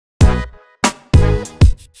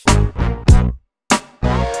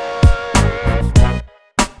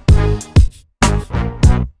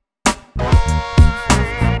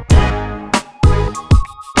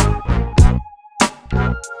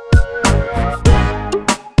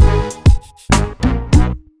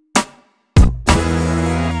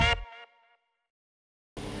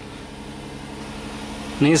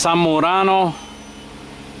Nissan Murano,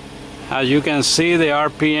 as you can see, the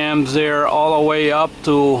RPMs there all the way up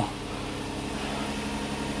to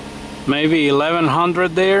maybe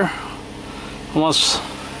 1100 there, almost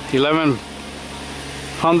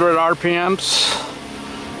 1100 RPMs.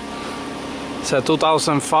 It's a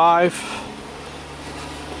 2005,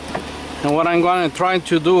 and what I'm going to try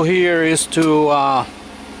to do here is to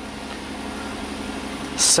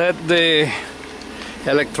set the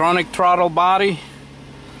electronic throttle body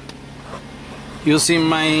using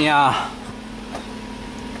my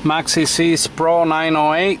MaxiSys PRO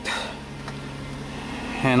 908,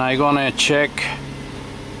 and I'm gonna check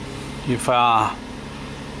if how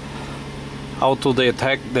to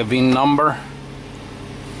detect the VIN number.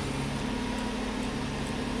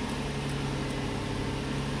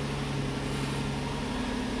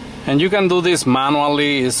 And you can do this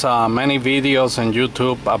manually. It's many videos on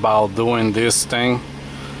YouTube about doing this thing,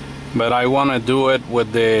 but I want to do it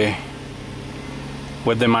with the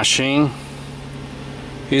machine.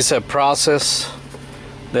 It's a process.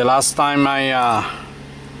 The last time I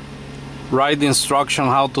write the instruction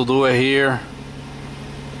how to do it here,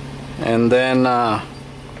 and then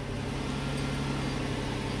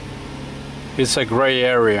it's a gray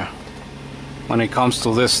area when it comes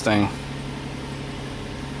to this thing.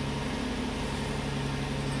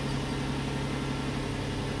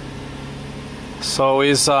 So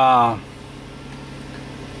it's a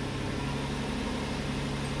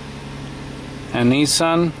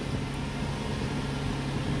Nissan.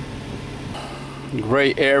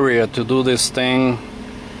 Great area to do this thing.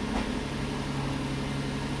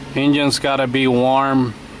 Engine's gotta be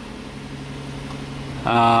warm.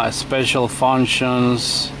 Special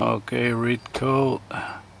functions. Okay, read code.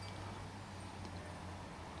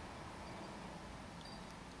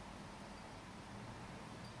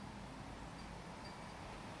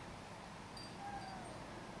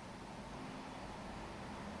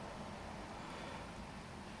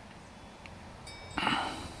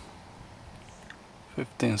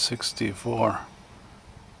 $15.64.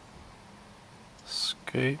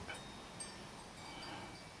 Escape.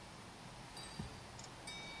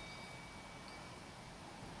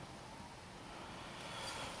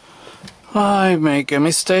 I make a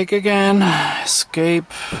mistake again.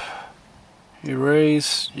 Escape.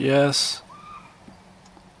 Erase. Yes.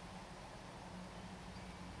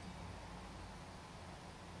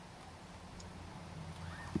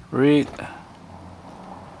 Read.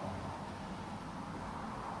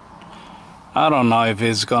 I don't know if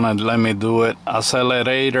it's gonna let me do it.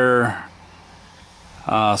 Accelerator,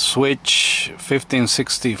 switch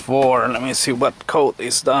 1564. Let me see what code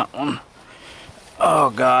is that one. Oh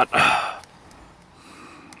God.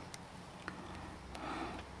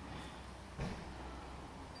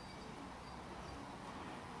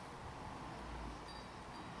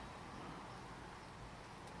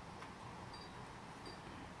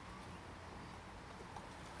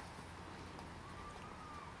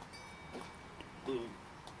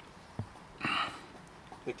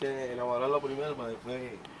 Hay que elaborarlo primero para después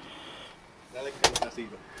darle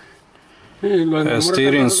casito.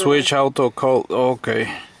 Steering switch auto code. Okay.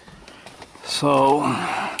 So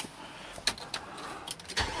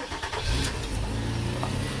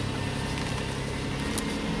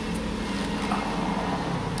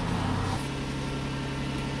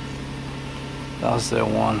that's the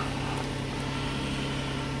one.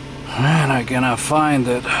 Man, I cannot find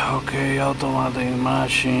it. Okay, automatic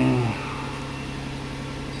machine.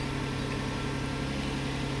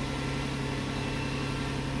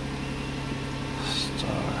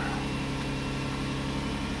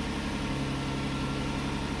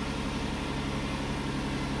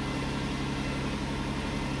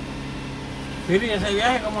 Mire ese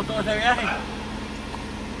viaje, ¿cómo estuvo ese viaje?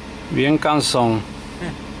 Bien cansón.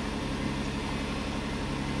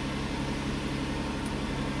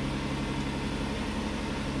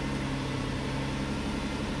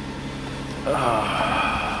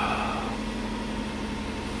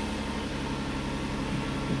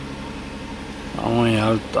 Está muy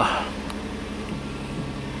alta.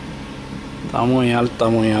 Está muy alta,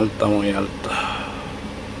 muy alta, muy alta.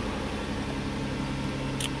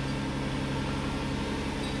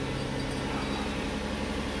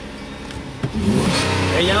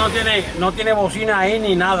 Ella no tiene bocina ahí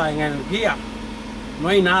ni nada en el guía. No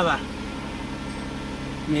hay nada.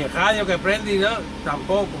 Ni el radio que prende y no,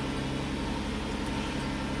 tampoco.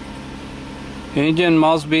 Engine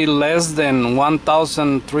must be less than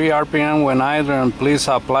 1003 RPM when idling. Please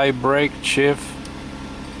apply brake shift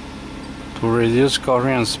to reduce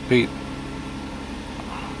current speed.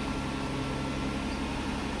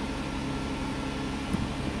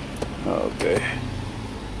 Okay.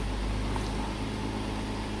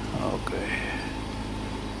 Okay.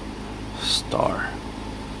 Start.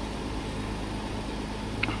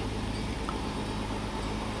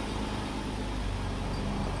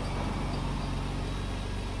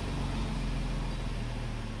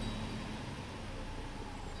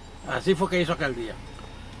 Así fue que hizo aquel día.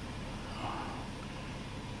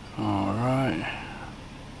 All right.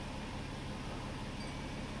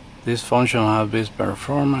 This function has been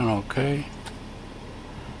performing. Okay.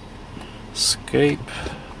 Escape.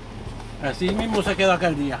 Así mismo se quedó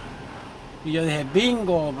aquel día. Y yo dije,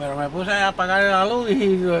 bingo, pero me puse a apagar la luz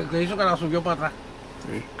y lo que hizo que la subió para atrás.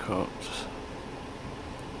 Record.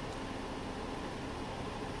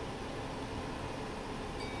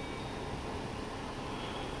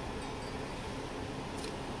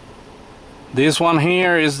 This one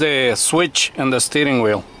here is the switch and the steering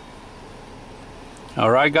wheel.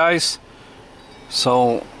 Alright guys,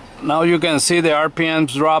 so now you can see the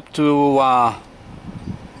RPMs drop to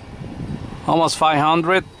almost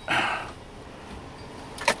 500.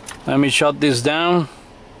 Let me shut this down.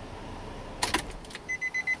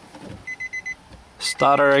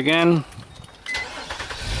 Start her again.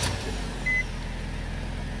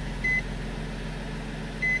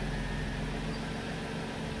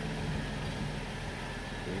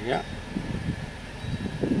 Yeah.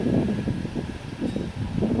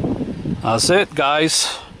 That's it,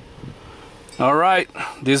 guys. All right,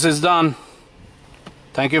 this is done.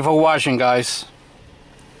 Thank you for watching, guys.